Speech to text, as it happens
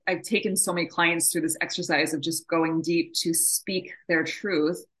I've taken so many clients through this exercise of just going deep to speak their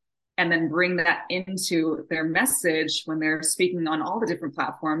truth and then bring that into their message when they're speaking on all the different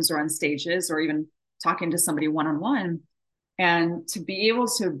platforms or on stages or even talking to somebody one-on-one. And to be able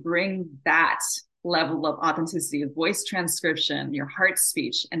to bring that level of authenticity of voice transcription, your heart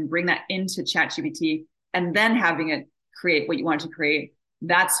speech, and bring that into ChatGPT and then having it create what you want to create,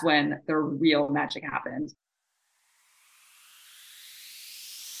 that's when the real magic happened.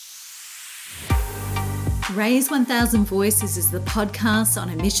 Raise 1000 Voices is the podcast on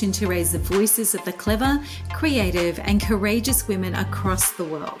a mission to raise the voices of the clever, creative, and courageous women across the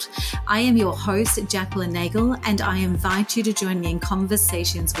world. I am your host, Jacqueline Nagel, and I invite you to join me in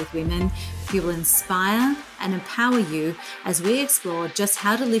conversations with women who will inspire and empower you as we explore just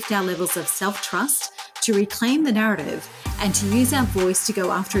how to lift our levels of self-trust, to reclaim the narrative, and to use our voice to go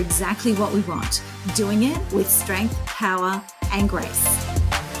after exactly what we want, doing it with strength, power, and grace.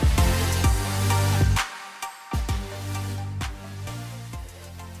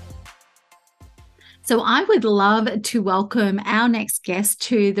 So I would love to welcome our next guest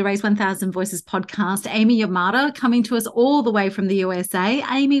to the Raise 1000 Voices podcast, Amy Yamada, coming to us all the way from the USA.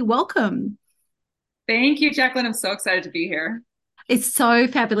 Amy, welcome. Thank you, Jacqueline. I'm so excited to be here. It's so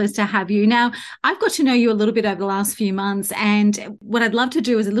fabulous to have you. Now, I've got to know you a little bit over the last few months, and what I'd love to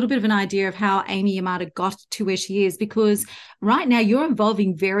do is a little bit of an idea of how Amy Yamada got to where she is, because right now you're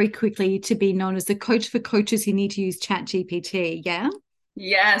evolving very quickly to be known as the coach for coaches who need to use ChatGPT, yeah?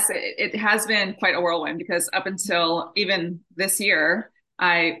 Yes, it has been quite a whirlwind because up until even this year,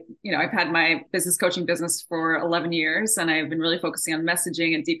 I've had my business coaching business for 11 years, and I've been really focusing on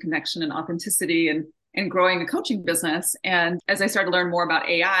messaging and deep connection and authenticity and growing the coaching business. And as I started to learn more about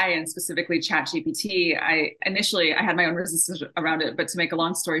AI and specifically ChatGPT, I had my own resistance around it, but to make a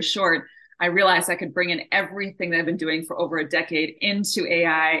long story short, I realized I could bring in everything that I've been doing for over a decade into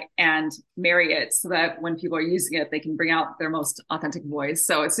AI and marry it so that when people are using it, they can bring out their most authentic voice.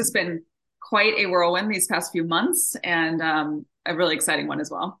 So it's just been quite a whirlwind these past few months, and a really exciting one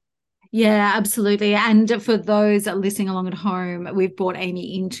as well. Yeah, absolutely. And for those listening along at home, we've brought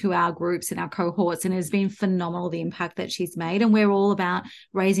Amy into our groups and our cohorts, and it has been phenomenal, the impact that she's made. And we're all about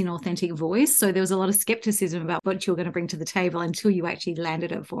raising an authentic voice. So there was a lot of skepticism about what you were going to bring to the table until you actually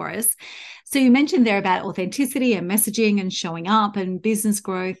landed it for us. So you mentioned there about authenticity and messaging and showing up and business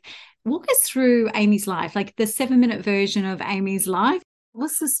growth. Walk us through Amy's life, like the 7-minute version of Amy's life.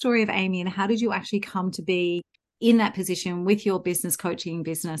 What's the story of Amy, and how did you actually come to be in that position with your business coaching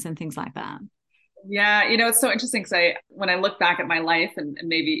business and things like that? Yeah, it's so interesting because when I look back at my life, and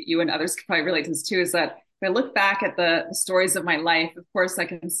maybe you and others could probably relate to this too, is that if I look back at the stories of my life, of course, I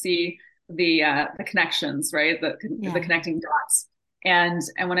can see the connections, right? The connecting dots. And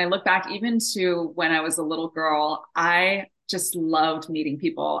when I look back even to when I was a little girl, I just loved meeting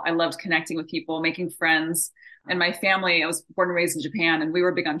people. I loved connecting with people, making friends. And my family, I was born and raised in Japan, and we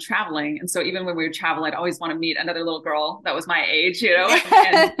were big on traveling. And so even when we would travel, I'd always want to meet another little girl that was my age,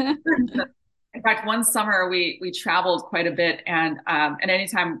 And in fact, one summer we traveled quite a bit, and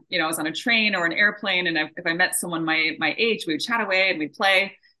anytime I was on a train or an airplane, and if I met someone my age, we would chat away and we'd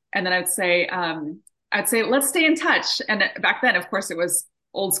play, and then I'd say let's stay in touch. And back then, of course, it was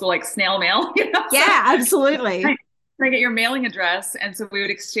old school, like snail mail. Yeah, absolutely. Can I get your mailing address? And so we would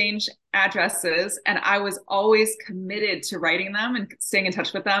exchange addresses, and I was always committed to writing them and staying in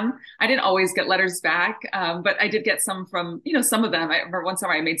touch with them. I didn't always get letters back, but I did get some from, some of them. I remember one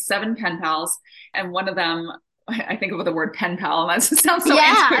summer I made 7 pen pals, and one of them, I think of the word pen pal, and that sounds so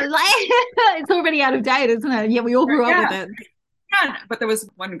antiquated. It's already out of date, isn't it? Yeah, we all grew up with it. Yeah, but there was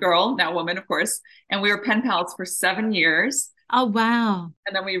one girl, now woman, of course, and we were pen pals for 7 years. Oh, wow.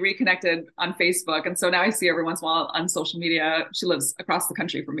 And then we reconnected on Facebook. And so now I see her every once in a while on social media. She lives across the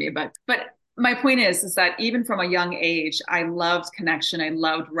country from me. But my point is that even from a young age, I loved connection. I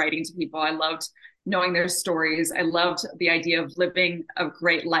loved writing to people. I loved knowing their stories. I loved the idea of living a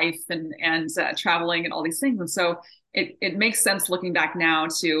great life and traveling and all these things. And so it makes sense looking back now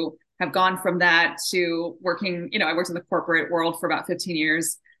to have gone from that to working, I worked in the corporate world for about 15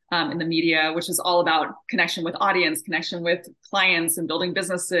 years. In the media, which is all about connection with audience, connection with clients and building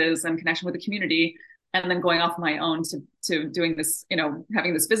businesses and connection with the community. And then going off my own to doing this,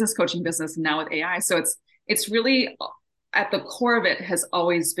 having this business coaching business now with AI. So it's really at the core of it has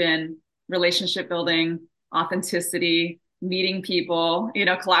always been relationship building, authenticity, meeting people,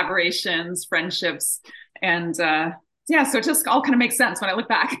 collaborations, friendships, and Yeah, so it just all kind of makes sense when I look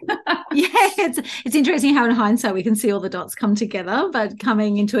back. Yeah, it's interesting how in hindsight we can see all the dots come together, but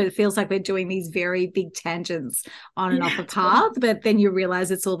coming into it, it feels like we're doing these very big tangents on and off Yeah, a path, but then you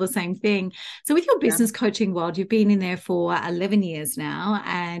realize it's all the same thing. So with your yeah. business coaching world, you've been in there for 11 years now,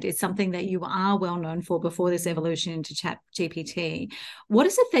 and it's something that you are well known for before this evolution into Chat GPT. What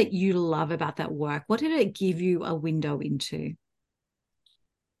is it that you love about that work? What did it give you a window into?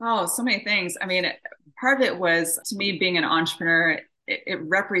 Oh, so many things. I mean, part of it was to me being an entrepreneur, it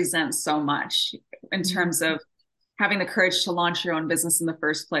represents so much in Mm. terms of having the courage to launch your own business in the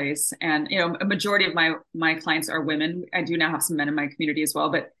first place. And, a majority of my clients are women. I do now have some men in my community as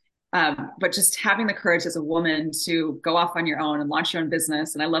well, but just having the courage as a woman to go off on your own and launch your own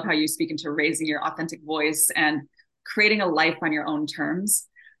business. And I love how you speak into raising your authentic voice and creating a life on your own terms.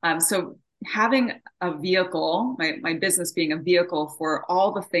 So having a vehicle, my business being a vehicle for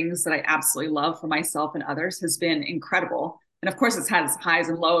all the things that I absolutely love for myself and others has been incredible. And of course, it's had its highs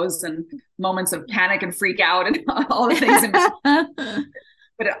and lows and moments of panic and freak out and all the things in between.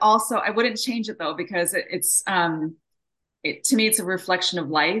 But it also, I wouldn't change it though, because to me, it's a reflection of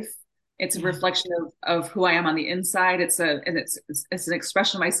life. It's a Yeah. reflection of who I am on the inside. It's an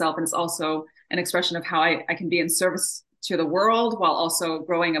expression of myself, and it's also an expression of how I can be in service to the world while also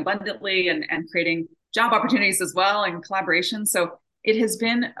growing abundantly and creating job opportunities as well and collaboration. So it has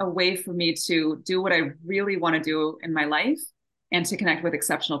been a way for me to do what I really want to do in my life and to connect with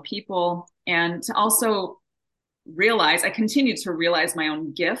exceptional people and to also I continue to realize my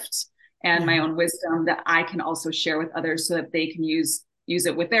own gift and my Yeah. own wisdom that I can also share with others so that they can use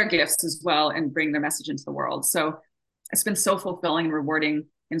it with their gifts as well and bring their message into the world. So it's been so fulfilling and rewarding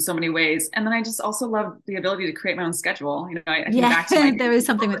in so many ways. And then I just also love the ability to create my own schedule. I think Yeah, back to my there is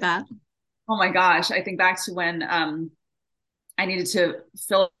something with that. oh my gosh, I think back to when I needed to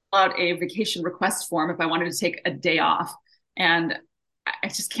fill out a vacation request form if I wanted to take a day off. And I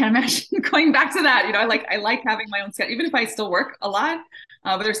just can't imagine going back to that. I like having my own schedule, even if I still work a lot.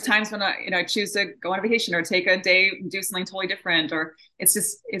 But there's times when I choose to go on a vacation or take a day and do something totally different. Or it's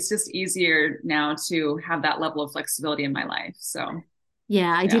just easier now to have that level of flexibility in my life. So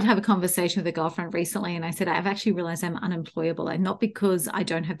Yeah, I did yeah. have a conversation with a girlfriend recently, and I said, I've actually realized I'm unemployable, and not because I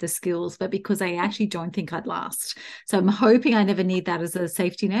don't have the skills, but because I actually don't think I'd last. So I'm hoping I never need that as a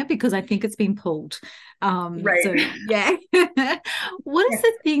safety net because I think it's been pulled. Right. So yeah. What is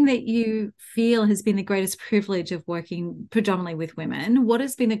the thing that you feel has been the greatest privilege of working predominantly with women? What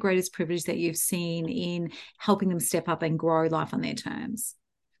has been the greatest privilege that you've seen in helping them step up and grow life on their terms?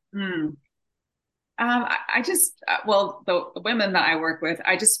 Hmm. I just, well, the women that I work with,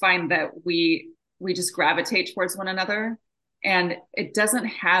 I just find that we just gravitate towards one another, and it doesn't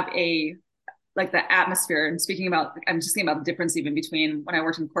have a like the atmosphere. And I'm just thinking about the difference even between when I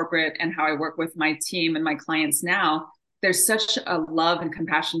worked in corporate and how I work with my team and my clients now. There's such a love and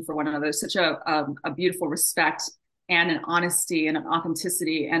compassion for one another. There's such a beautiful respect and an honesty and an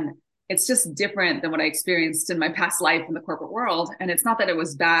authenticity, and it's just different than what I experienced in my past life in the corporate world. And it's not that it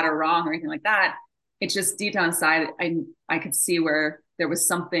was bad or wrong or anything like that. It's just deep down inside, I could see where there was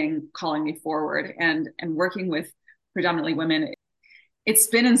something calling me forward, and working with predominantly women, it's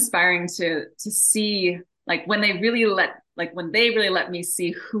been inspiring to see when they really let me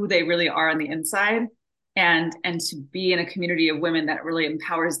see who they really are on the inside, and to be in a community of women that really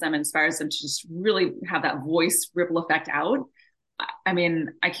empowers them, inspires them to just really have that voice ripple effect out. I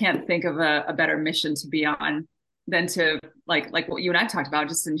mean, I can't think of a better mission to be on than to like what you and I talked about,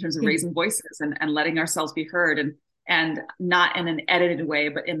 just in terms of Yeah. raising voices and letting ourselves be heard, and not in an edited way,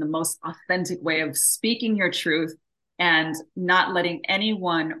 but in the most authentic way of speaking your truth and not letting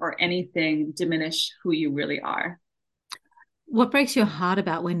anyone or anything diminish who you really are. What breaks your heart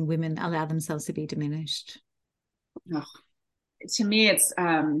about when women allow themselves to be diminished? Ugh. To me, it's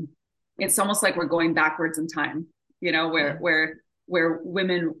almost like we're going backwards in time, Yeah. where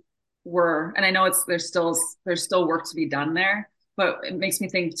women were, and I know there's still work to be done there, but it makes me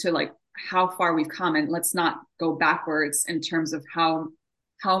think to like how far we've come, and let's not go backwards in terms of how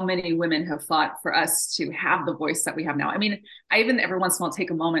many women have fought for us to have the voice that we have now. I mean, I even every once in a while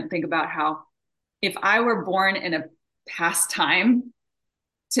take a moment and think about how if I were born in a past time,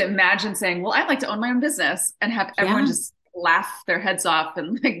 to imagine saying, well, I'd like to own my own business and have everyone Yeah. just laugh their heads off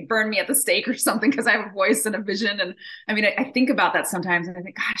and like burn me at the stake or something because I have a voice and a vision. And I mean, I think about that sometimes and I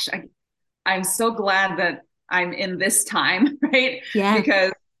think, gosh, I'm so glad that I'm in this time, right? Yeah.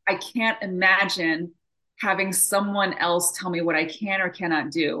 Because I can't imagine having someone else tell me what I can or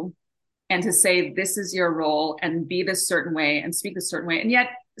cannot do, and to say, this is your role and be this certain way and speak this certain way. And yet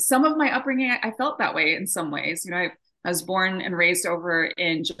some of my upbringing, I felt that way in some ways. I was born and raised over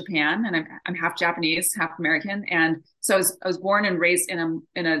in Japan, and I'm half Japanese, half American. And so I was born and raised in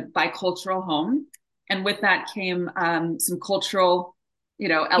a bicultural home. And with that came some cultural,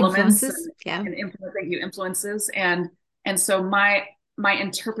 elements Influences. Yeah. and influences. And so my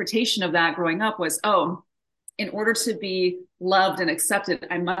interpretation of that growing up was, oh, in order to be loved and accepted,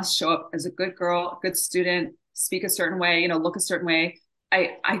 I must show up as a good girl, a good student, speak a certain way, look a certain way.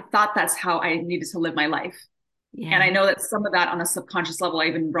 I thought that's how I needed to live my life. And Yeah. I know that some of that on a subconscious level, I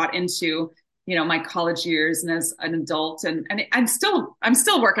even brought into, my college years and as an adult. And I'm still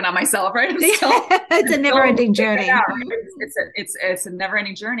working on myself, right? It's a I'm still never-ending figuring it journey. out, right? It's a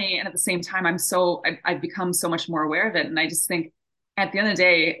never-ending journey. And at the same time, I've become so much more aware of it. And I just think at the end of the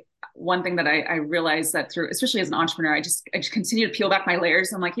day, one thing that I realized that through, especially as an entrepreneur, I just continue to peel back my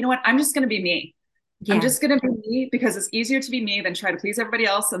layers. I'm like, you know what? I'm just going to be me. I'm Yeah. just going to be me because it's easier to be me than try to please everybody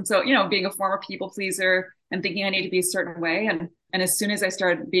else. And so, being a former people pleaser and thinking I need to be a certain way. And as soon as I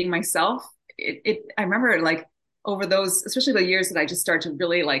started being myself, I remember like over those, especially the years that I just started to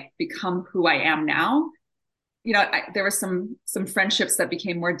really like become who I am now, there were some friendships that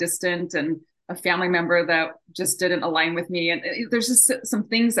became more distant and a family member that just didn't align with me. And there's just some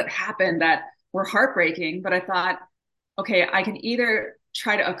things that happened that were heartbreaking, but I thought, okay, I can either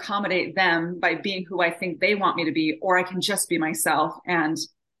try to accommodate them by being who I think they want me to be, or I can just be myself. And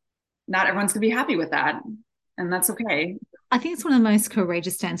not everyone's going to be happy with that. And that's okay. I think it's one of the most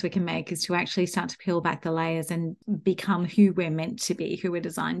courageous stands we can make is to actually start to peel back the layers and become who we're meant to be, who we're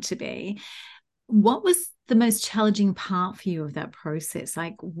designed to be. What was the most challenging part for you of that process?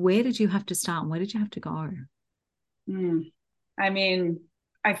 Like, where did you have to start and where did you have to go? I mean,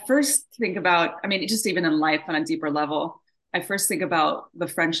 I first think about, just even in life on a deeper level, I first think about the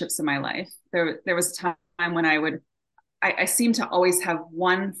friendships in my life. There was a time when I seem to always have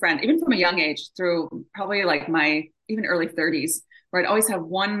one friend, even from a young age through probably like my even early 30s, where I'd always have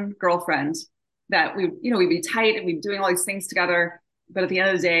one girlfriend that we'd be tight and we'd be doing all these things together. But at the end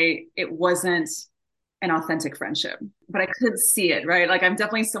of the day, it wasn't an authentic friendship, but I could see it, right? Like I'm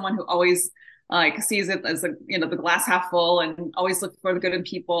definitely someone who always like sees it as the glass half full and always look for the good in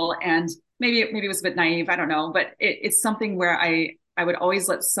people. And maybe it was a bit naive. I don't know, but it's something where I would always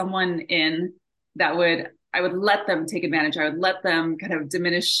let someone in that I would let them take advantage. I would let them kind of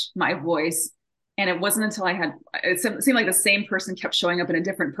diminish my voice. And it wasn't until it seemed like the same person kept showing up in a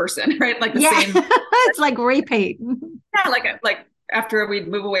different person, right? Like the Yeah, same. it's like repeat. Yeah, like after we'd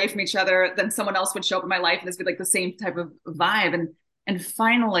move away from each other, then someone else would show up in my life and this would be like the same type of vibe. And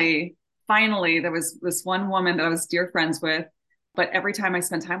finally, there was this one woman that I was dear friends with. But every time I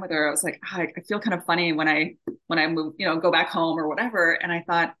spent time with her, I was like, I feel kind of funny when I move, go back home or whatever. And I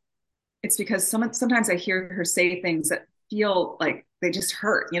thought, it's because sometimes I hear her say things that feel like they just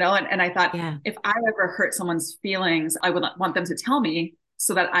hurt, and I thought, Yeah. if I ever hurt someone's feelings, I would want them to tell me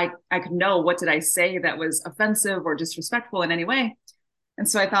so that I could know what did I say that was offensive or disrespectful in any way. And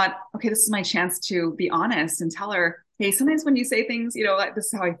so I thought, okay, this is my chance to be honest and tell her, hey, sometimes when you say things, like, this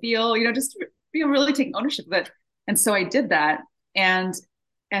is how I feel, just really taking ownership of it. And so I did that. And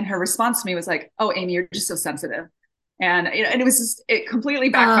her response to me was like, oh, Amy, you're just so sensitive. And and it completely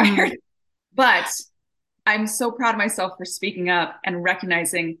backfired. But I'm so proud of myself for speaking up and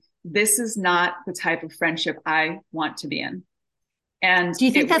recognizing this is not the type of friendship I want to be in. And do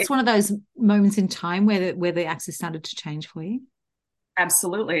you think that's one of those moments in time where the axis started to change for you?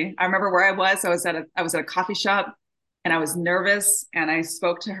 Absolutely. I remember where I was. I was at a coffee shop and I was nervous and I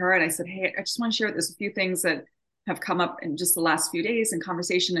spoke to her and I said, hey, I just want to share there's a few things that have come up in just the last few days in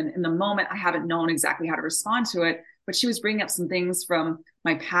conversation. And in the moment, I haven't known exactly how to respond to it. But she was bringing up some things from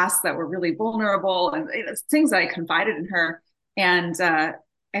my past that were really vulnerable and things that I confided in her. And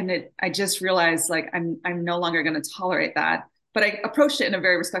I just realized like I'm no longer going to tolerate that. But I approached it in a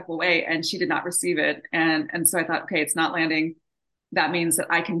very respectful way, and she did not receive it. And so I thought, okay, it's not landing. That means that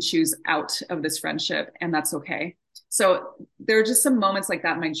I can choose out of this friendship, and that's okay. So there are just some moments like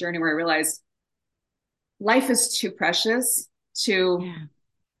that in my journey where I realized life is too precious to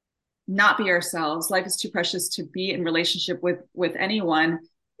not be ourselves. Life is too precious to be in relationship with anyone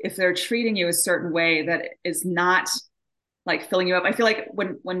if they're treating you a certain way that is not like filling you up. I feel like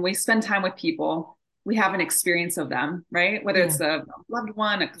when we spend time with people, we have an experience of them, right? Whether it's a loved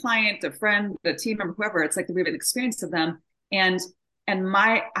one, a client, a friend, a team member, whoever, it's like we have an experience of them. And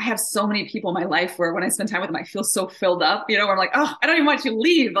I have so many people in my life where when I spend time with them, I feel so filled up, where I'm like, oh, I don't even want you to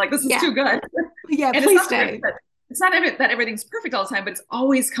leave. Like, this is too good. Yeah, and please stay. It's not that everything's perfect all the time, but it's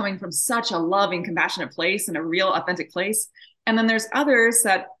always coming from such a loving, compassionate place and a real, authentic place. And then there's others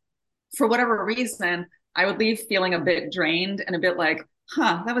that, for whatever reason, I would leave feeling a bit drained and a bit like,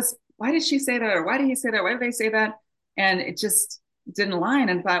 why did she say that? Or why did he say that? Why did they say that? And it just didn't align,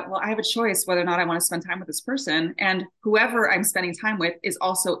 and thought, well, I have a choice whether or not I want to spend time with this person. And whoever I'm spending time with is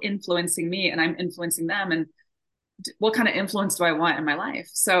also influencing me, and I'm influencing them. And what kind of influence do I want in my life?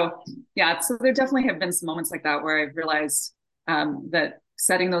 So yeah, so there definitely have been some moments like that where I've realized that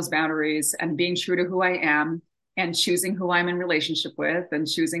setting those boundaries and being true to who I am and choosing who I'm in relationship with and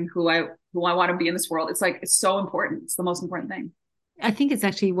choosing who I want to be in this world. It's like, it's so important. It's the most important thing. I think it's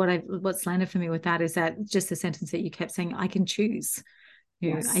actually what's landed for me with that is that just the sentence that you kept saying, I can choose. I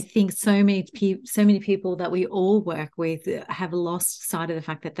Yes. think so many people that we all work with have lost sight of the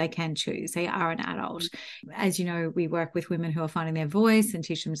fact that they can choose. They are an adult. As you know, we work with women who are finding their voice and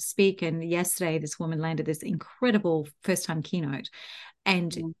teach them to speak. And yesterday, this woman landed this incredible first-time keynote.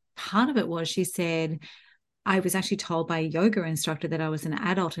 And part of it was, she said, I was actually told by a yoga instructor that I was an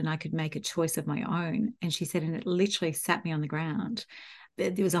adult and I could make a choice of my own. And she said, and it literally sat me on the ground.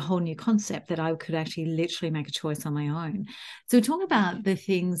 There was a whole new concept that I could actually literally make a choice on my own. So talk about the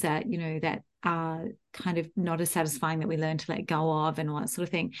things that, that are kind of not as satisfying that we learn to let go of and all that sort of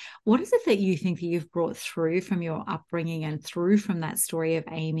thing. What is it that you think that you've brought through from your upbringing and through from that story of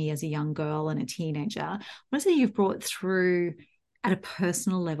Amy as a young girl and a teenager? What is it you've brought through at a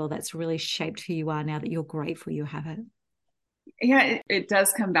personal level that's really shaped who you are now that you're grateful you have it? Yeah, it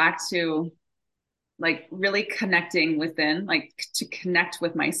does come back to like really connecting within, like to connect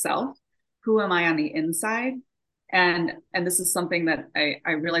with myself. Who am I on the inside? And this is something that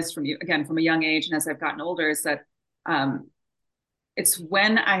I realized from you, again, from a young age, and as I've gotten older, is that it's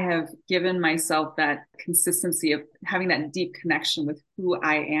when I have given myself that consistency of having that deep connection with who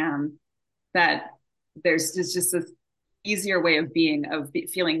I am, that there's just this easier way of being, of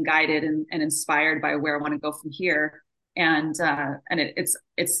feeling guided and inspired by where I want to go from here. And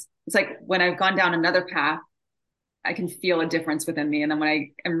it's like when I've gone down another path, I can feel a difference within me. And then when I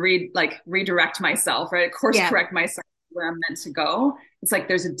am redirect myself, right, course Yeah. correct myself where I'm meant to go, it's like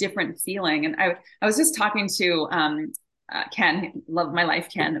there's a different feeling. And I was just talking to Ken, love my life,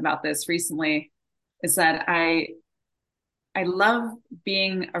 Ken, about this recently. Is that I love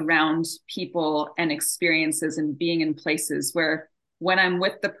being around people and experiences and being in places where when I'm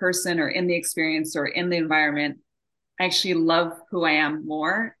with the person or in the experience or in the environment, I actually love who I am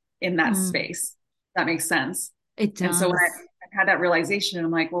more in that space. That makes sense. It And so when does. I had that realization, I'm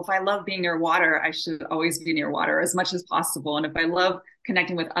like, well, if I love being near water, I should always be near water as much as possible. And if I love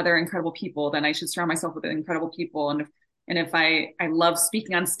connecting with other incredible people, then I should surround myself with incredible people. And if I love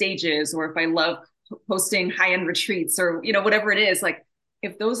speaking on stages, or if I love hosting high-end retreats, or whatever it is, like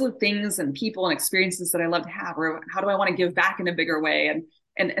if those are things and people and experiences that I love to have, or how do I want to give back in a bigger way?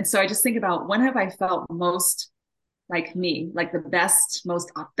 And so I just think about, when have I felt most like me, like the best, most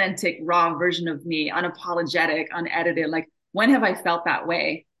authentic, raw version of me, unapologetic, unedited? Like, when have I felt that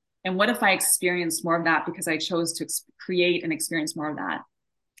way? And what if I experienced more of that because I chose to create and experience more of that?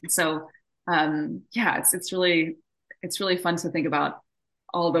 So, yeah, it's really fun to think about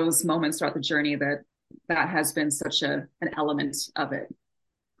all those moments throughout the journey that has been such an element of it.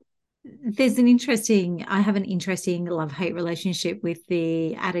 I have an interesting love-hate relationship with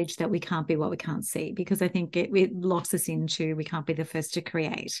the adage that we can't be what we can't see, because I think it locks us into, we can't be the first to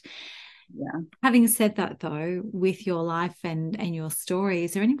create. Yeah. Having said that, though, with your life and your story,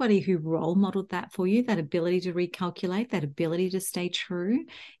 is there anybody who role modeled that for you, that ability to recalculate, that ability to stay true,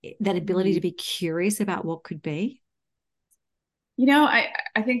 that ability to be curious about what could be?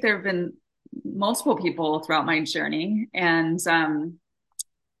 I think there have been multiple people throughout my journey, and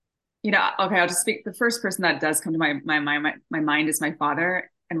okay, I'll just speak. The first person that does come to my mind is my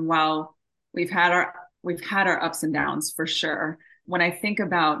father. And while we've had our ups and downs for sure, when I think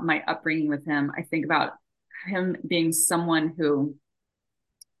about my upbringing with him, I think about him being someone who,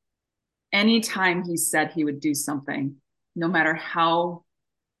 anytime he said he would do something, no matter how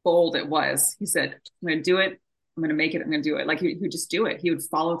bold it was, he said, I'm going to do it. I'm going to make it. I'm going to do it. Like he would just do it. He would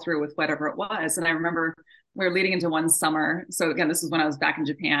follow through with whatever it was. And I remember we were leading into one summer. So again, this is when I was back in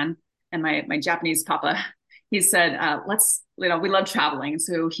Japan, and my Japanese papa, he said, let's, we love traveling.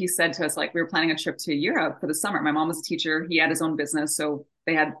 So he said to us, like, we were planning a trip to Europe for the summer. My mom was a teacher. He had his own business. So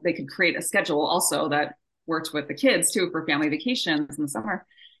they could create a schedule also that worked with the kids too, for family vacations in the summer.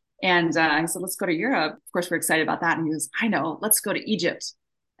 And I said, let's go to Europe. Of course, we're excited about that. And he goes, I know, let's go to Egypt.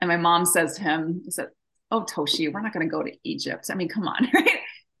 And my mom says to him, he said, oh, Toshi, we're not going to go to Egypt. I mean, come on, right?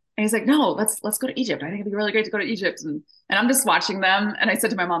 And he's like, no, let's go to Egypt. I think it'd be really great to go to Egypt. And I'm just watching them. And I said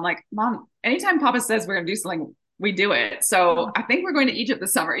to my mom, like, Mom, anytime Papa says we're going to do something, we do it. So I think we're going to Egypt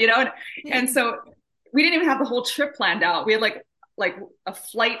this summer, And so we didn't even have the whole trip planned out. We had like a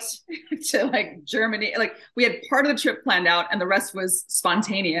flight to like Germany. Like we had part of the trip planned out and the rest was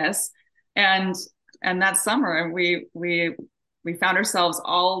spontaneous. And And that summer, we found ourselves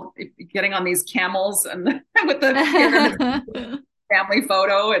all getting on these camels and with the pyramids family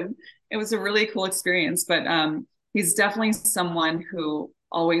photo, and it was a really cool experience. But he's definitely someone who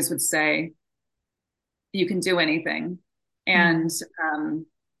always would say, "You can do anything," Mm. and um,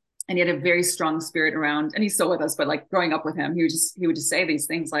 and he had a very strong spirit around. And he's still with us, but like growing up with him, he would just say these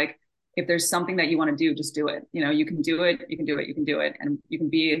things like, "If there's something that you want to do, just do it. You know, you can do it. You can do it. You can do it, and you can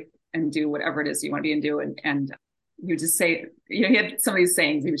be and do whatever it is you want to be and do." And he would just say, you know, he had some of these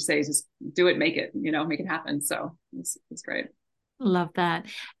sayings. He would say, "Just do it, make it. You know, make it happen." So it's great. Love that.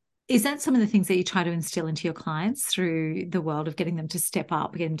 Is that some of the things that you try to instill into your clients through the world of getting them to step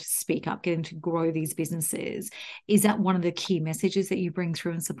up, getting them to speak up, getting them to grow these businesses? Is that one of the key messages that you bring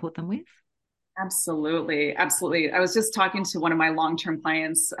through and support them with? Absolutely, absolutely. I was just talking to one of my long-term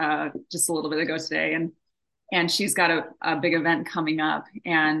clients just a little bit ago today, and she's got a big event coming up.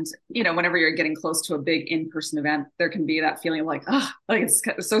 And you know, whenever you're getting close to a big in-person event, there can be that feeling of like, oh, like it's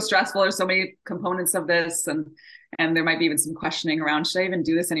so stressful. There's so many components of this, and there might be even some questioning around, should I even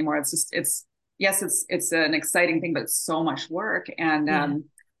do this anymore? It's just it's yes, it's an exciting thing, but it's so much work. Yeah. And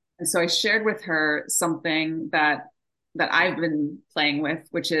so I shared with her something that I've been playing with,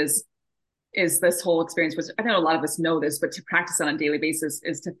 which is this whole experience, which I know a lot of us know this, but to practice on a daily basis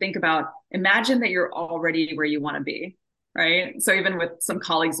is to think about, imagine that you're already where you want to be, right? So even with some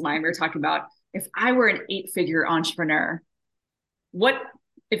colleagues of mine, we were talking about, if I were an 8-figure entrepreneur, what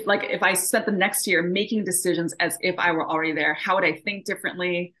if I spent the next year making decisions as if I were already there, how would I think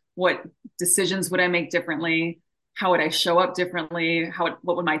differently? What decisions would I make differently? How would I show up differently? What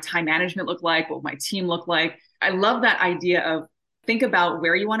would my time management look like? What would my team look like? I love that idea of think about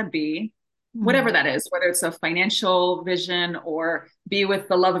where you want to be, whatever Mm. that is, whether it's a financial vision or be with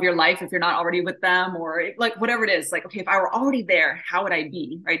the love of your life if you're not already with them, or like whatever it is, like, okay, if I were already there, how would I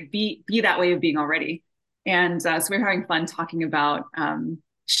be, right? Be that way of being already. And so we're having fun talking about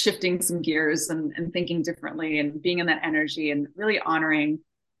shifting some gears and thinking differently and being in that energy and really honoring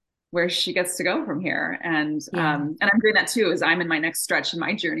where she gets to go from here. Yeah. And I'm doing that too, as I'm in my next stretch in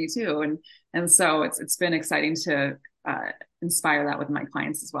my journey too. And so it's been exciting to inspire that with my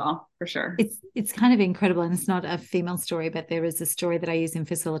clients as well, for sure. It's kind of incredible, and it's not a female story, but there is a story that I use in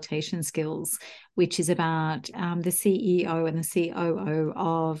facilitation skills, which is about the CEO and the COO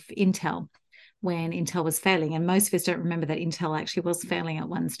of Intel when Intel was failing. And most of us don't remember that Intel actually was failing at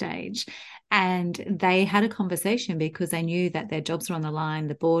one stage. And they had a conversation because they knew that their jobs were on the line,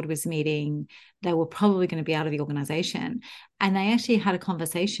 the board was meeting, they were probably going to be out of the organization. And they actually had a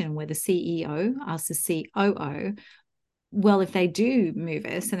conversation where the CEO asked the COO, well, if they do move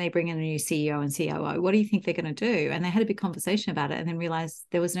us and they bring in a new CEO and COO, what do you think they're going to do? And they had a big conversation about it and then realized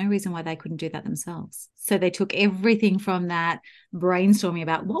there was no reason why they couldn't do that themselves. So they took everything from that brainstorming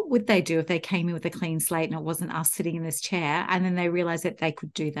about what would they do if they came in with a clean slate and it wasn't us sitting in this chair. And then they realized that they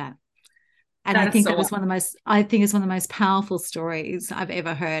could do that. And I That is think so that was I think it's one of the most powerful stories I've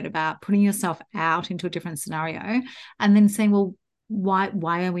ever heard about putting yourself out into a different scenario and then saying, well, why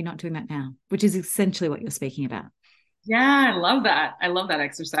are we not doing that now? Which is essentially what you're speaking about. Yeah, I love that. I love that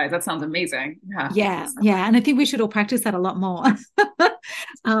exercise. That sounds amazing. Yeah. Yeah, yeah. And I think we should all practice that a lot more.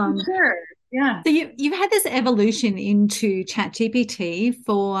 um, Sure. Yeah. so you've had this evolution into ChatGPT.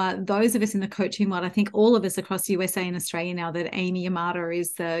 For those of us in the coaching world, I think all of us across the USA and Australia now that Amy Yamada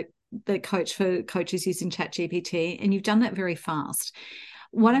is the coach for coaches using ChatGPT, and you've done that very fast.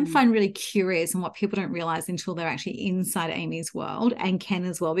 What I find really curious and what people don't realize until they're actually inside Amy's world, and Ken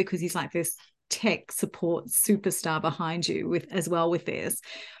as well, because he's like this tech support superstar behind you with this.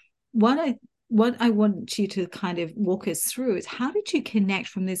 What I want you to kind of walk us through is, how did you connect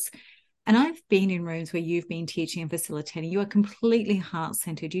from this? And I've been in rooms where you've been teaching and facilitating. You are completely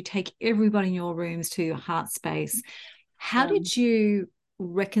heart-centered. You take everybody in your rooms to your heart space. How Yeah. did you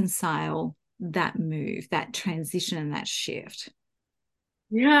reconcile that move, that transition, and that shift?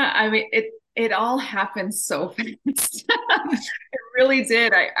 Yeah, I mean, it all happened so fast. It really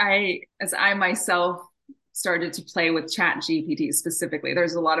did. As I myself started to play with Chat GPT specifically,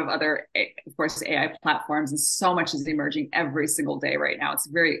 there's a lot of other, of course, AI platforms, and so much is emerging every single day right now.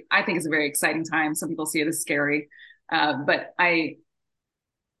 I think it's a very exciting time. Some people see it as scary, but I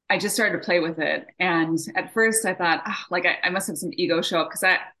just started to play with it. And at first I thought, like I must have some ego show up,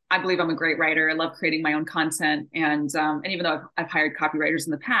 because I believe I'm a great writer. I love creating my own content. And even though I've hired copywriters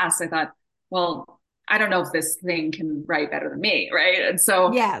in the past, I thought, well, I don't know if this thing can write better than me. Right. And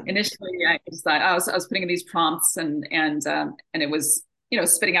so Yeah. initially I just thought, I was putting in these prompts and it was,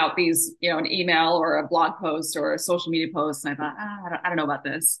 spitting out these, an email or a blog post or a social media post. And I thought, I don't know about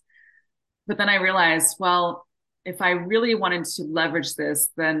this. But then I realized, well, if I really wanted to leverage this,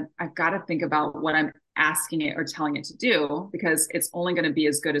 then I've got to think about what I'm asking it or telling it to do, because it's only going to be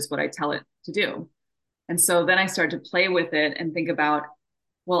as good as what I tell it to do. And so then I started to play with it and think about,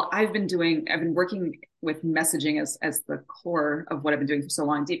 well, I've been working with messaging as the core of what I've been doing for so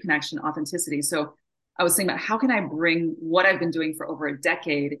long, deep connection, authenticity. So I was thinking about how can I bring what I've been doing for over a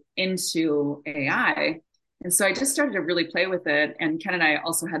decade into AI? And so I just started to really play with it. And Ken and I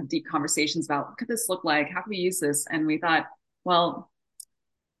also had deep conversations about what could this look like? How can we use this? And we thought, well,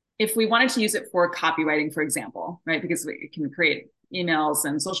 if we wanted to use it for copywriting, for example, right? Because we can create emails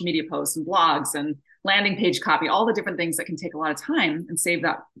and social media posts and blogs and landing page copy, all the different things that can take a lot of time and save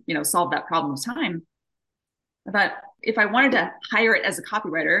that, solve that problem of time. But if I wanted to hire it as a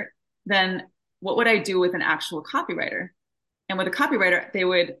copywriter, then what would I do with an actual copywriter? And with a copywriter,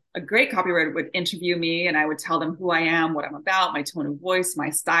 a great copywriter would interview me and I would tell them who I am, what I'm about, my tone of voice, my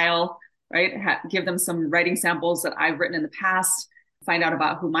style, right? Give them some writing samples that I've written in the past, find out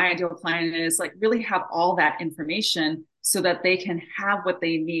about who my ideal client is, like really have all that information so that they can have what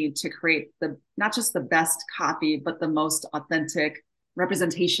they need to create not just the best copy, but the most authentic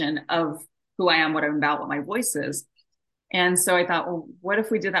representation of who I am, what I'm about, what my voice is. And so I thought, well, what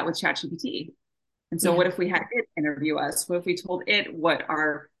if we did that with ChatGPT? And so what if we had it interview us? What if we told it what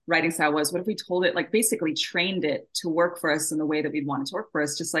our writing style was? What if we told it, like basically trained it to work for us in the way that we'd want it to work for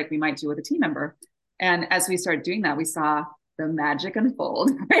us, just like we might do with a team member? And as we started doing that, we saw the magic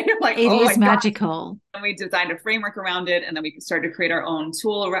unfold, right? Like, it oh is my magical. God. And we designed a framework around it. And then we started to create our own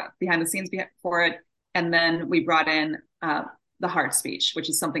tool behind the scenes for it. And then we brought in the heart speech, which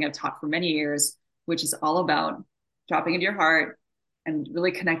is something I've taught for many years, which is all about dropping into your heart and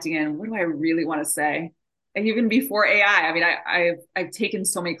really connecting in. What do I really want to say? And even before AI, I mean, I've taken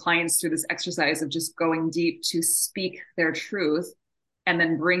so many clients through this exercise of just going deep to speak their truth and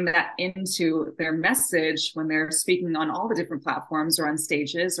then bring that into their message when they're speaking on all the different platforms or on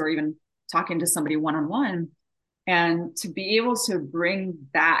stages or even talking to somebody one-on-one. And to be able to bring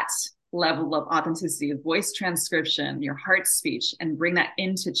that level of authenticity, of voice transcription, your heart speech, and bring that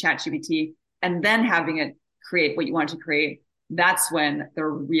into ChatGPT and then having it create what you want to create, that's when the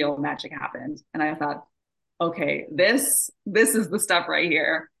real magic happened. And I thought, okay, this is the stuff right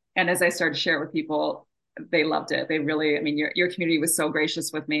here. And as I started to share it with people, they loved it. They really, I mean, your community was so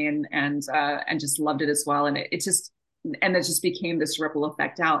gracious with me and just loved it as well. And it just became this ripple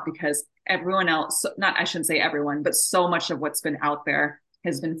effect out because everyone else, not, I shouldn't say everyone, but so much of what's been out there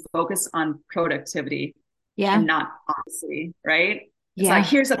has been focused on productivity and not honesty, right? It's like,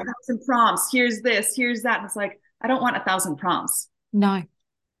 here's 1,000 prompts, here's this, here's that. And it's like, I don't want 1,000 prompts. No.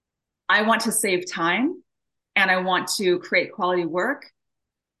 I want to save time and I want to create quality work.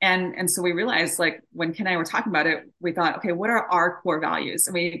 And so we realized, like, when Ken and I were talking about it, we thought, okay, what are our core values?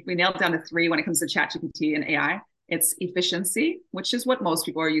 And we nailed down to 3 when it comes to ChatGPT and AI. It's efficiency, which is what most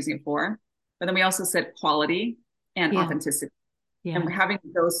people are using it for. But then we also said quality and authenticity. Yeah. And having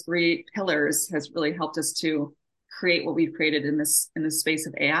those 3 pillars has really helped us to create what we've created in this space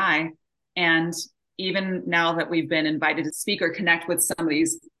of AI. And even now that we've been invited to speak or connect with some of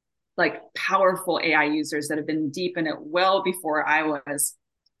these like powerful AI users that have been deep in it well before I was.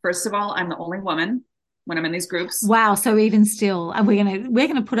 First of all, I'm the only woman when I'm in these groups. Wow. So even still, and we're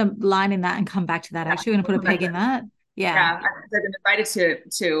gonna put a line in that and come back to that. Actually, we're gonna put a peg in that. Yeah. I've been invited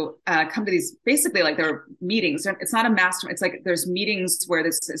to come to these, basically like there are meetings. It's not a master. It's like there's meetings where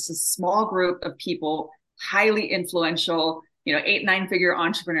it's a small group of people, highly influential, 8, 9-figure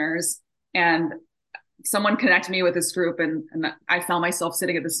entrepreneurs. And someone connected me with this group and I found myself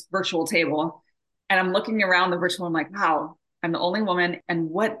sitting at this virtual table and I'm looking around the virtual. I'm like, wow, I'm the only woman. And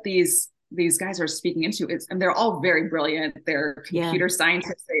what these guys are speaking into and they're all very brilliant. They're computer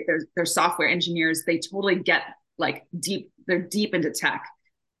scientists. They're software engineers. They totally get like they're deep into tech.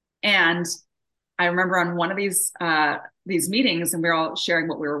 And I remember on one of these meetings and we were all sharing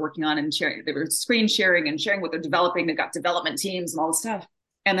what we were working on and sharing, they were screen sharing and sharing what they're developing. They've got development teams and all this stuff.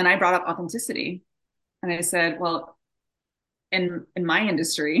 And then I brought up authenticity. And I said, well, in my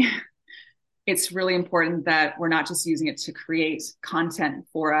industry, it's really important that we're not just using it to create content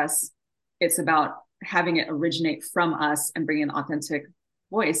for us. It's about having it originate from us and bring an authentic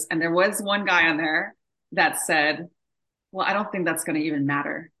voice. And there was one guy on there that said, well, I don't think that's going to even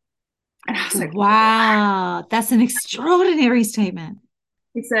matter. And I was like, wow, that's an extraordinary statement.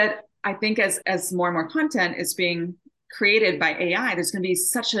 He said, I think as more and more content is being created by AI, there's going to be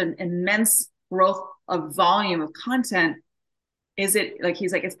such an immense growth of volume of content. Is it like,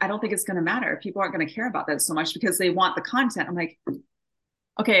 he's like, I don't think it's going to matter. People aren't going to care about that so much because they want the content. I'm like,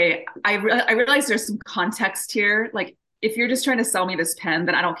 okay, I realize there's some context here. Like if you're just trying to sell me this pen,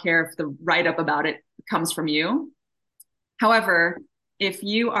 then I don't care if the write-up about it comes from you. However, if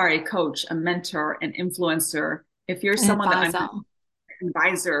you are a coach, a mentor, an influencer, if you're An someone that I'm advisor. an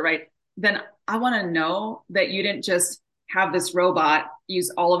advisor, right, then I want to know that you didn't just have this robot use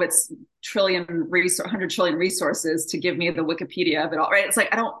all of its 100 trillion resources to give me the Wikipedia of it all, right? It's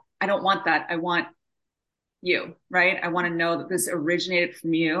like, I don't want that. I want you, right? I want to know that this originated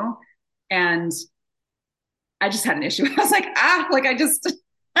from you. And I just had an issue. I was like, like I just,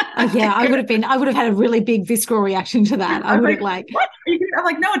 Oh yeah, I I would have had a really big visceral reaction to that. I was would like, have like, what? I'm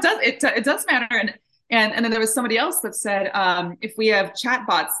like, no, it does matter. And then there was somebody else that said, if we have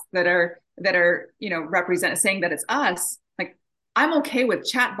chatbots that are, you know, represent saying that it's us, like I'm okay with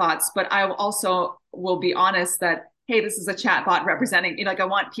chatbots, but I also will be honest that, hey, this is a chatbot representing, you know, like I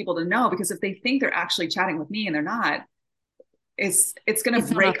want people to know, because if they think they're actually chatting with me and they're not, it's going to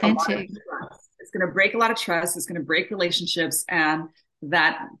it's not break a lot of authentic. trust. It's going to break a lot of trust. It's going to break relationships, and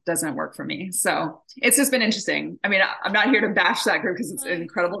that doesn't work for me. So it's just been interesting. I mean, I'm not here to bash that group because it's an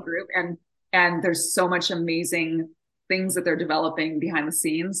incredible group, and there's so much amazing things that they're developing behind the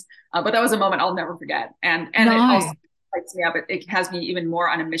scenes. But that was a moment I'll never forget, and it also No. lights me up. It has me even more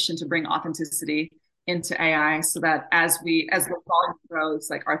on a mission to bring authenticity into AI, so that as the volume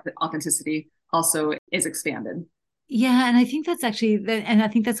grows, like our authenticity also is expanded. Yeah, and I think that's actually and I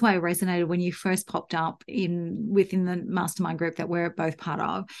think that's why I resonated when you first popped up in within the mastermind group that we're both part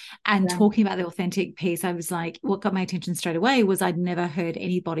of, and Yeah. talking about the authentic piece. I was like, what got my attention straight away was I'd never heard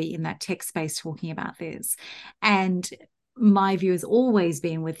anybody in that tech space talking about this. And my view has always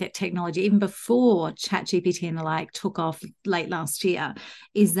been with that technology, even before ChatGPT and the like took off late last year,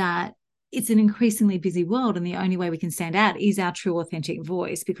 is that it's an increasingly busy world, and the only way we can stand out is our true authentic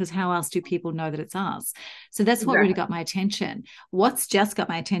voice, because how else do people know that it's us? So that's what really Exactly. got my attention. What's just got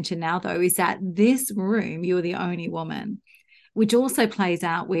my attention now, though, is that this room, you're the only woman, which also plays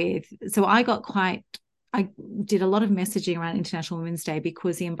out with. So I did a lot of messaging around International Women's Day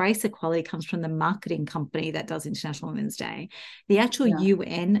because the Embrace Equality comes from the marketing company that does International Women's Day. The actual Yeah.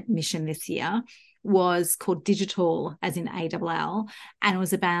 UN mission this year was called Digital, as in ALL, and it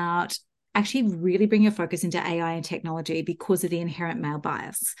was about actually really bring your focus into AI and technology because of the inherent male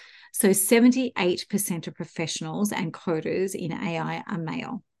bias. So 78% of professionals and coders in AI are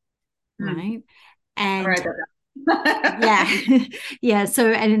male, Hmm. right? All And right. yeah, yeah.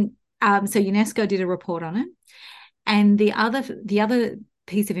 So UNESCO did a report on it, and the other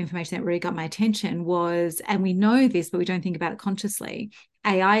piece of information that really got my attention was, and we know this, but we don't think about it consciously.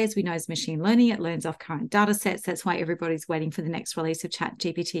 AI, as we know, is machine learning. It learns off current data sets. That's why everybody's waiting for the next release of Chat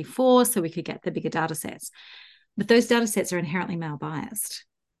GPT-4 so we could get the bigger data sets. But those data sets are inherently male biased.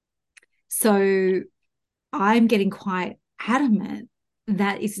 So I'm getting quite adamant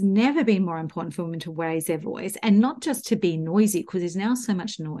that it's never been more important for women to raise their voice, and not just to be noisy, because there's now so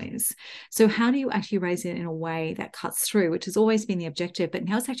much noise. So how do you actually raise it in a way that cuts through, which has always been the objective, but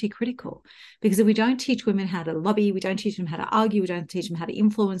now it's actually critical? Because if we don't teach women how to lobby, we don't teach them how to argue, we don't teach them how to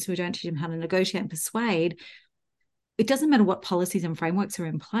influence, we don't teach them how to negotiate and persuade, it doesn't matter what policies and frameworks are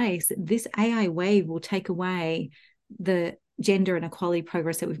in place, this AI wave will take away the gender and equality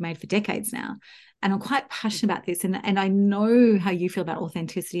progress that we've made for decades now. And I'm quite passionate about this. And I know how you feel about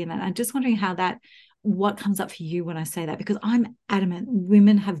authenticity and that. I'm just wondering what comes up for you when I say that, because I'm adamant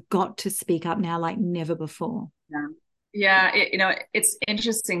women have got to speak up now like never before. Yeah. Yeah. You know, it's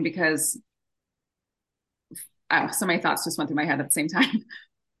interesting because so many thoughts just went through my head at the same time.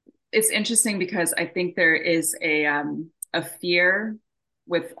 It's interesting because I think there is a fear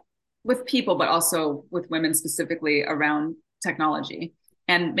with people, but also with women specifically around technology,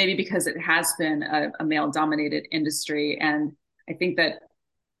 and maybe because it has been a male dominated industry, and I think that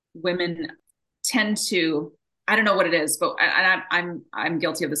women tend to, I don't know what it is, but I'm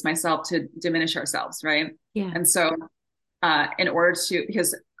guilty of this myself, to diminish ourselves, right? Yeah. And so in order to,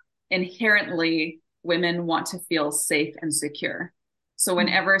 because inherently women want to feel safe and secure. So Mm.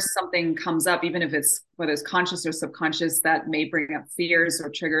 whenever something comes up, even if it's whether it's conscious or subconscious, that may bring up fears or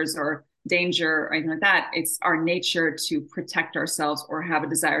triggers or danger or anything like that, it's our nature to protect ourselves or have a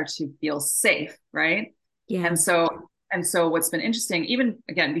desire to feel safe, right? Yeah. And so what's been interesting, even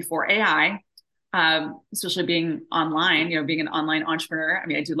again before AI, especially being online, you know, being an online entrepreneur. I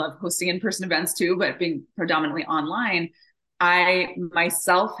mean, I do love hosting in-person events too, but being predominantly online, I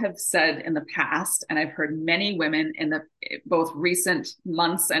myself have said in the past, and I've heard many women in the both recent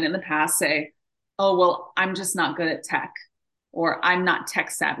months and in the past say, "Oh, well, I'm just not good at tech," or "I'm not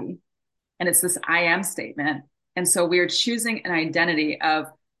tech savvy," and it's this "I am" statement. And so we are choosing an identity of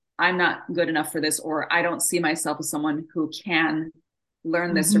 "I'm not good enough for this," or "I don't see myself as someone who can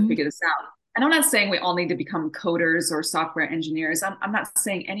learn this or Mm-hmm. figure this out." And I'm not saying we all need to become coders or software engineers. I'm not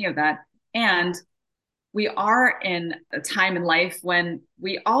saying any of that. And we are in a time in life when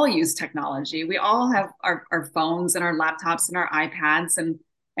we all use technology. We all have our phones and our laptops and our iPads.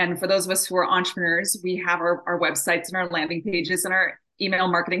 And for those of us who are entrepreneurs, we have our websites and our landing pages and our email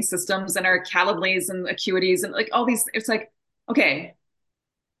marketing systems and our Calendlys and Acuities and like all these. It's like, okay,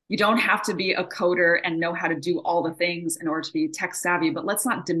 you don't have to be a coder and know how to do all the things in order to be tech savvy, but let's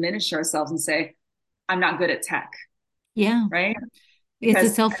not diminish ourselves and say, I'm not good at tech, Yeah. right? It's a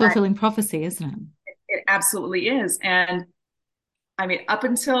Because self-fulfilling prophecy, isn't it? it absolutely is. And I mean, up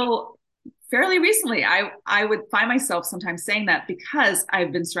until fairly recently, I would find myself sometimes saying that because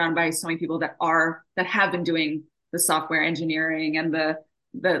I've been surrounded by so many people that have been doing the software engineering and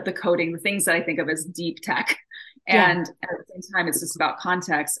the coding, the things that I think of as deep tech. Yeah. And at the same time, it's just about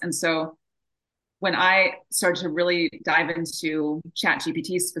context. And so when I started to really dive into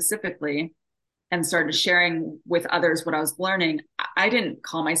ChatGPT specifically and started sharing with others what I was learning, I didn't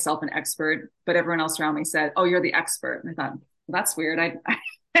call myself an expert, but everyone else around me said, "Oh, you're the expert." And I thought, well, that's weird. I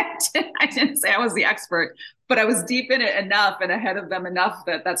didn't say I was the expert, but I was deep in it enough and ahead of them enough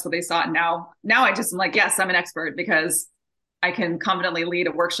that that's what they saw. And now I just am like, yes, I'm an expert because I can confidently lead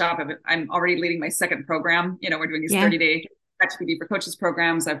a workshop. I'm already leading my second program. We're doing these Yeah. 30-day activity for coaches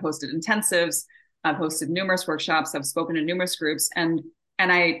programs. I've hosted intensives. I've hosted numerous workshops. I've spoken to numerous groups, and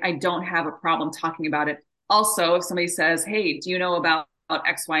I don't have a problem talking about it. Also, if somebody says, "Hey, do you know about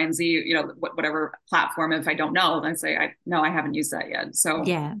X, Y, and Z?" Whatever platform. If I don't know, then I say, "No, I haven't used that yet." So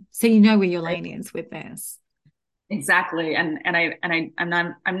Yeah. So you know where your lane is with this. exactly, I'm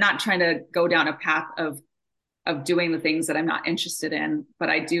not trying to go down a path of doing the things that I'm not interested in, but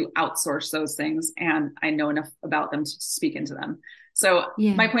I do outsource those things and I know enough about them to speak into them. So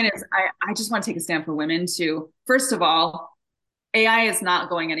Yeah. my point is I just want to take a stand for women to, first of all, AI is not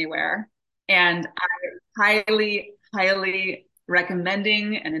going anywhere. And I highly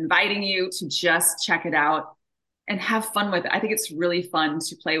recommending and inviting you to just check it out and have fun with it. I think it's really fun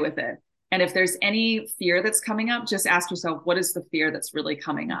to play with it. And if there's any fear that's coming up, just ask yourself, what is the fear that's really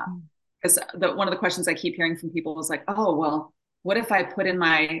coming up? Mhm. Because one of the questions I keep hearing from people is like, oh, well, what if I put in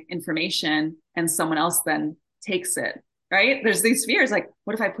my information and someone else then takes it? Right? There's these fears like,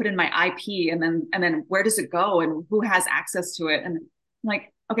 what if I put in my IP and then where does it go and who has access to it? And I'm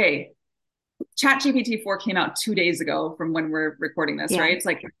like, okay, ChatGPT 4 came out 2 days ago from when we're recording this, Yeah. right? It's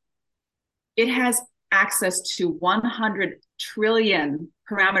like it has access to 100 trillion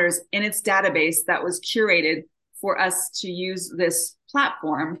parameters in its database that was curated for us to use this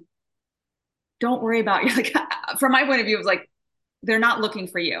platform. Don't worry about you. Like, from my point of view, it was like, they're not looking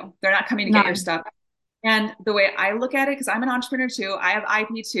for you. They're not coming to get your No. stuff. And the way I look at it, because I'm an entrepreneur too, I have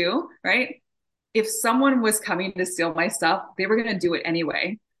IP too, right? If someone was coming to steal my stuff, they were going to do it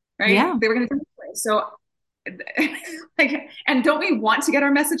anyway, right? Yeah. They were going to do it anyway. So, like, and don't we want to get our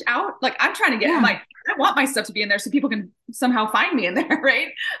message out? Like, I'm trying to get, I'm Yeah. like, I want my stuff to be in there so people can somehow find me in there, right?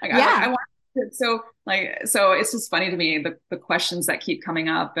 Like, I Yeah. want it. So it's just funny to me, the questions that keep coming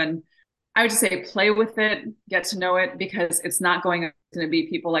up. And I would just say play with it, get to know it, because it's not going to be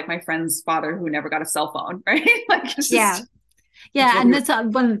people like my friend's father who never got a cell phone, right? Like it's Yeah. just it's Yeah, what and we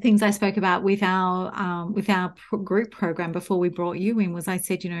that's one of the things I spoke about with our group program before we brought you in. Was I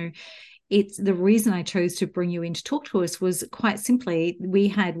said, it's the reason I chose to bring you in to talk to us was quite simply we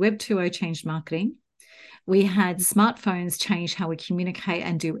had Web 2.0 changed marketing. We had smartphones change how we communicate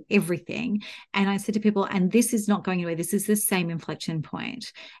and do everything. And I said to people, and this is not going away. This is the same inflection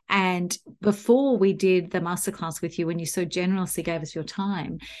point. And before we did the masterclass with you, when you so generously gave us your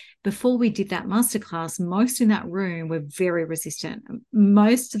time, before we did that masterclass, most in that room were very resistant.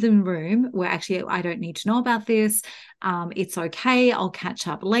 Most of the room were actually, I don't need to know about this. It's okay. I'll catch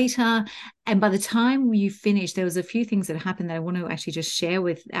up later. And by the time you finished, there was a few things that happened that I want to actually just share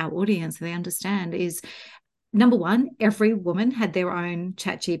with our audience so they understand is number one, every woman had their own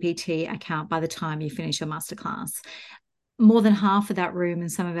ChatGPT account by the time you finish your masterclass. More than half of that room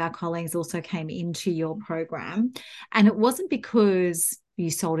and some of our colleagues also came into your program. And it wasn't because you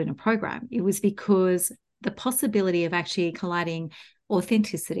sold in a program, it was because the possibility of actually colliding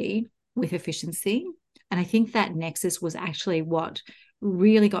authenticity with efficiency. And I think that nexus was actually what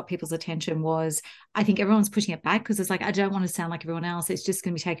really got people's attention. Was I think everyone's pushing it back because it's like, I don't want to sound like everyone else. It's just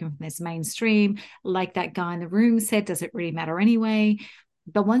going to be taken from this mainstream. Like that guy in the room said, does it really matter anyway?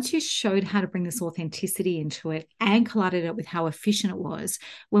 But once you showed how to bring this authenticity into it and collided it with how efficient it was,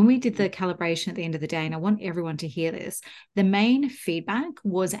 when we did the calibration at the end of the day, and I want everyone to hear this, the main feedback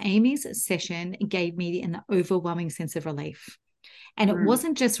was Amy's session gave me an overwhelming sense of relief. And it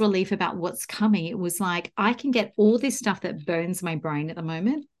wasn't just relief about what's coming. It was like, I can get all this stuff that burns my brain at the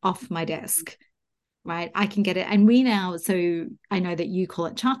moment off my desk. right? I can get it. And we now, so I know that you call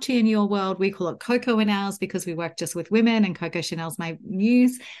it Chachi in your world. We call it Coco in ours because we work just with women, and Coco Chanel's my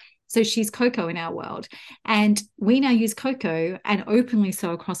muse. So she's Coco in our world. And we now use Coco, and openly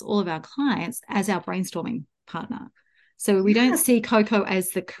so across all of our clients, as our brainstorming partner. So we don't Yes. see Coco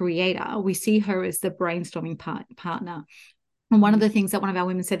as the creator. We see her as the brainstorming partner. And one of the things that one of our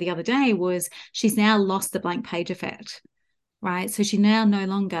women said the other day was she's now lost the blank page effect, right? So she now no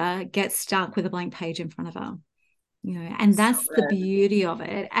longer gets stuck with a blank page in front of her, and So that's the good. beauty of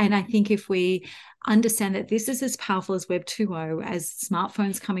it. And I think if we understand that this is as powerful as Web 2.0, as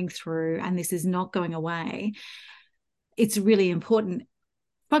smartphones coming through, and this is not going away, it's really important.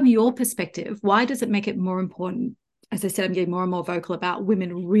 From your perspective, why does it make it more important? As I said, I'm getting more and more vocal about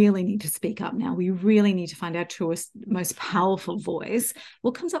women really need to speak up now. We really need to find our truest, most powerful voice.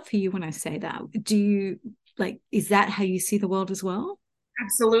 What comes up for you when I say that? Do you is that how you see the world as well?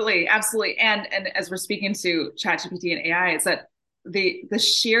 Absolutely, absolutely. And as we're speaking to ChatGPT and AI, it's that the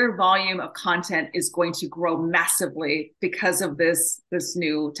sheer volume of content is going to grow massively because of this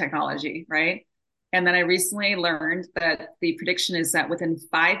new technology, right? And then I recently learned that the prediction is that within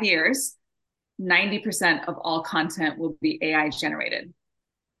 5 years, 90% of all content will be AI generated.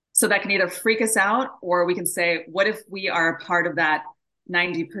 So that can either freak us out, or we can say, what if we are a part of that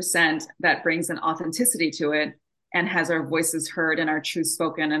 90% that brings an authenticity to it and has our voices heard and our truth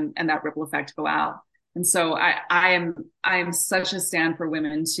spoken, and that ripple effect go out. And so I am such a stand for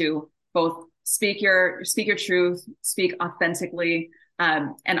women to both speak your truth, speak authentically,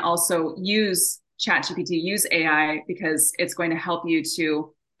 and also use ChatGPT, use AI, because it's going to help you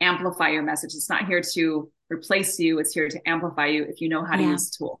to amplify your message. It's not here to replace you. It's here to amplify you if you know how to Yeah.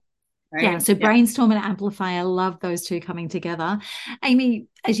 use the tool. Yeah, Right. so Yeah. brainstorm and amplify. I love those two coming together. Amy,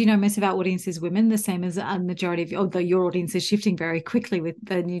 as you know, most of our audience is women, the same as a majority of, although your audience is shifting very quickly with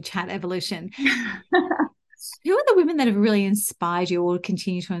the new chat evolution. Who are the women that have really inspired you or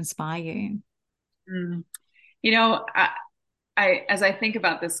continue to inspire you? Mm. You know, as I think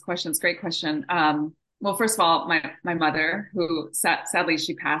about this question, it's a great question. Well, first of all, my mother, who sadly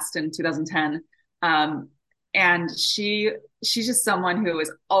she passed in 2010, um, and she's just someone who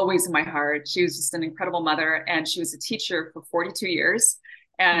is always in my heart. She was just an incredible mother, and she was a teacher for 42 years.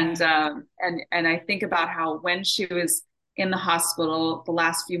 Yeah. And I think about how when she was in the hospital, the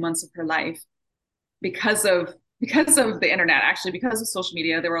last few months of her life, because of the internet, actually, because of social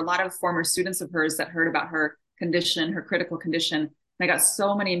media, there were a lot of former students of hers that heard about her condition, her critical condition. And I got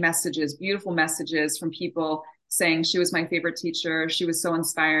so many messages, beautiful messages from people saying she was my favorite teacher. She was so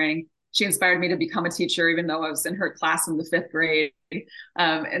inspiring. She inspired me to become a teacher, even though I was in her class in the fifth grade.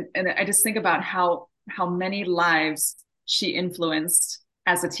 And I just think about how many lives she influenced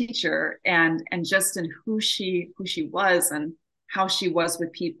as a teacher, and just in who she was and how she was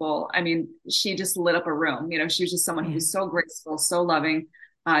with people. I mean, she just lit up a room. She was just someone who Yeah. was so graceful, so loving.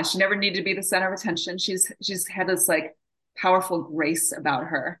 She never needed to be the center of attention. She's had this like powerful grace about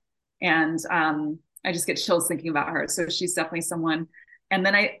her, and I just get chills thinking about her. So she's definitely someone. And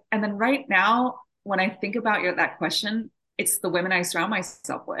then right now, when I think about that question, it's the women I surround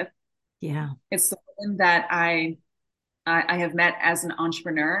myself with. Yeah. It's the women that I have met as an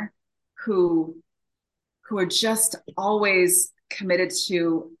entrepreneur who who are just always committed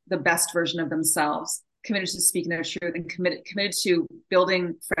to the best version of themselves, committed to speaking their truth, and committed to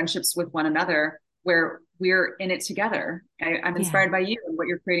building friendships with one another where we're in it together. I'm Yeah. inspired by you and what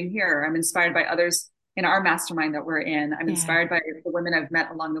you're creating here. I'm inspired by others in our mastermind that we're in. I'm Yeah. inspired by the women I've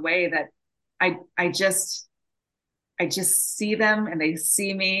met along the way that I just see them and they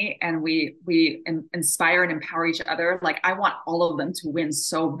see me, and we inspire and empower each other. Like I want all of them to win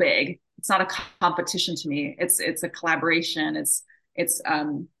so big. It's not a competition to me. It's a collaboration. It's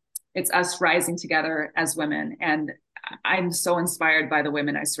us rising together as women, and I'm so inspired by the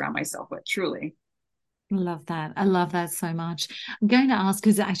women I surround myself with. Truly. Love that. I love that so much. I'm going to ask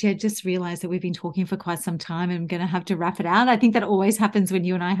because actually I just realized that we've been talking for quite some time and I'm going to have to wrap it out. I think that always happens when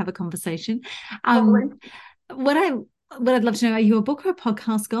you and I have a conversation. Um, Totally. what I what I'd love to know, are you a book or a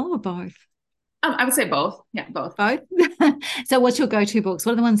podcast girl or both? I would say both. Yeah, both. Both. So what's your go-to books?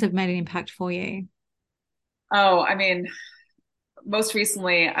 What are the ones that have made an impact for you? Oh, I mean, most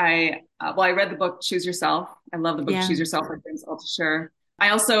recently, I read the book Choose Yourself. I love the book Yeah. Choose Yourself by James Altucher. I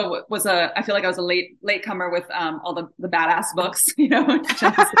also I feel like I was a late comer with all the badass books, like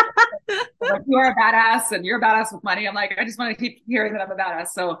you are a badass and you're a badass with money. I'm like, I just want to keep hearing that I'm a badass.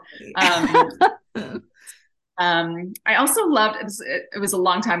 So um, I also loved it was a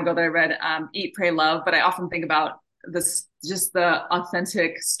long time ago that I read Eat, Pray, Love, but I often think about this just the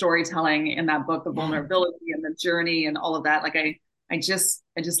authentic storytelling in that book, the Yeah. vulnerability and the journey and all of that. Like I I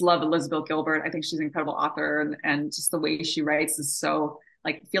just love Elizabeth Gilbert. I think she's an incredible author, and just the way she writes is so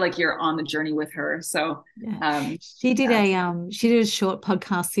like, I feel like you're on the journey with her. So yeah. She did yeah. a short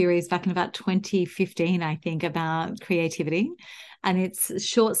podcast series back in about 2015, I think, about creativity. And it's a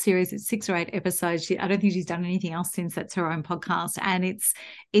short series, it's 6 or 8 episodes. I don't think she's done anything else since. That's her own podcast. And it's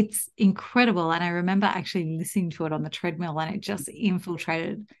incredible. And I remember actually listening to it on the treadmill, and it just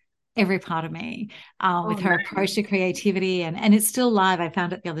infiltrated every part of me with her Nice. approach to creativity. And it's still live. I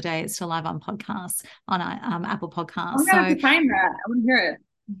found it the other day. It's still live on podcasts, on Apple Podcasts. I'm gonna have So to find that. I want to hear it.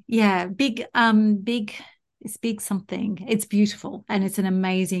 yeah, it's big something. It's beautiful, and it's an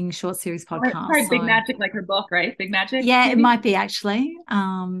amazing short series podcast. Sorry, Big So Magic, like her book, right? Big Magic, yeah, it maybe. might be actually.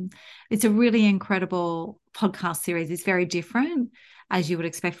 It's a really incredible podcast series. It's very different, as you would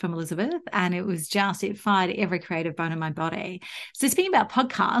expect from Elizabeth, and it fired every creative bone in my body. So speaking about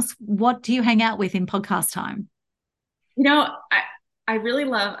podcasts, what do you hang out with in podcast time? You know, I really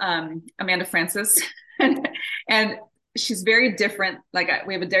love Amanda Francis, and she's very different. Like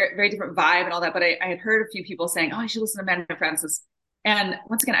we have a very different vibe and all that. But I had heard a few people saying, "Oh, you should listen to Amanda Francis." And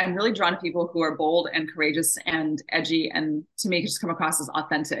once again, I'm really drawn to people who are bold and courageous and edgy, and to me, just come across as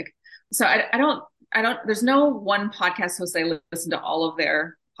authentic. So I don't. There's no one podcast host I listen to all of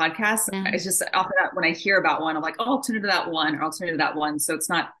their podcasts. Yeah. It's just often that when I hear about one, I'm like, oh, I'll tune into that one, or I'll tune into that one. So it's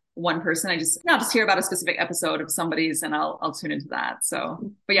not one person. I'll just hear about a specific episode of somebody's, and I'll tune into that.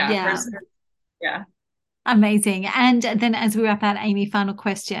 So, but yeah, Yeah. yeah. Amazing. And then as we wrap out, Amy, final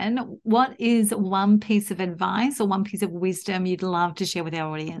question. What is one piece of advice or one piece of wisdom you'd love to share with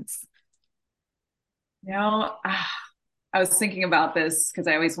our audience? You know, I was thinking about this because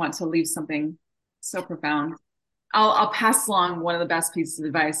I always want to leave something so profound. I'll pass along one of the best pieces of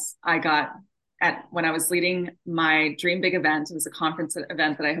advice I got at when I was leading my Dream Big event. It was a conference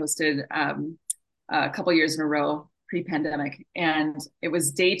event that I hosted a couple years in a row pre-pandemic, and it was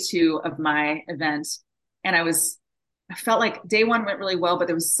day 2 of my event. And I felt like day 1 went really well, but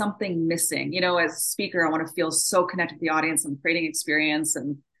there was something missing. You know, as a speaker, I want to feel so connected with the audience. I'm creating experience,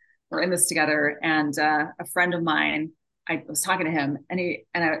 and we're in this together. And a friend of mine, I was talking to him, and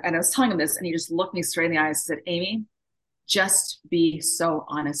I was telling him this, and he just looked me straight in the eyes and said, "Amy, just be so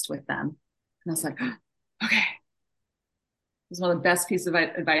honest with them." And I was like, okay. It was one of the best pieces of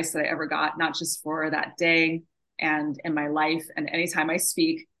advice that I ever got, not just for that day and in my life and anytime I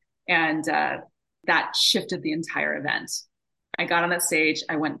speak. And that shifted the entire event. I got on that stage.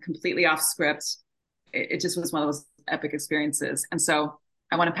 I went completely off script. It just was one of those epic experiences. And so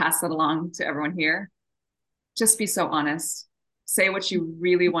I want to pass that along to everyone here. Just be so honest. Say what you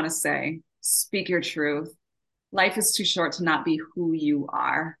really want to say. Speak your truth. Life is too short to not be who you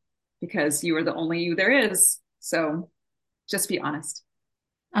are, because you are the only you there is. So just be honest.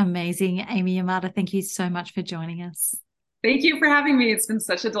 Amazing. Amy Yamada, thank you so much for joining us. Thank you for having me. It's been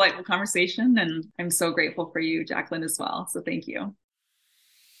such a delightful conversation, and I'm so grateful for you, Jacqueline, as well. So thank you.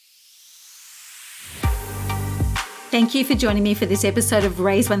 Thank you for joining me for this episode of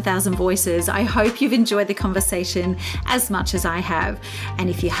Raise 1000 Voices. I hope you've enjoyed the conversation as much as I have. And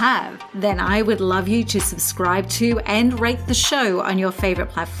if you have, then I would love you to subscribe to and rate the show on your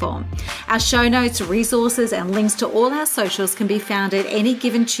favorite platform. Our show notes, resources, and links to all our socials can be found at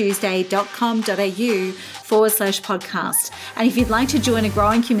anygiventuesday.com.au/podcast. And if you'd like to join a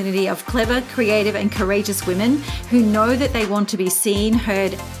growing community of clever, creative, and courageous women who know that they want to be seen,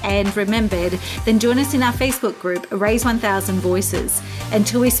 heard, and remembered, then join us in our Facebook group, Raise 1000 Voices.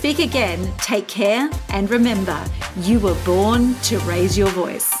 Until we speak again, take care, and remember, you were born to raise your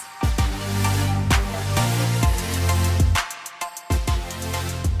voice.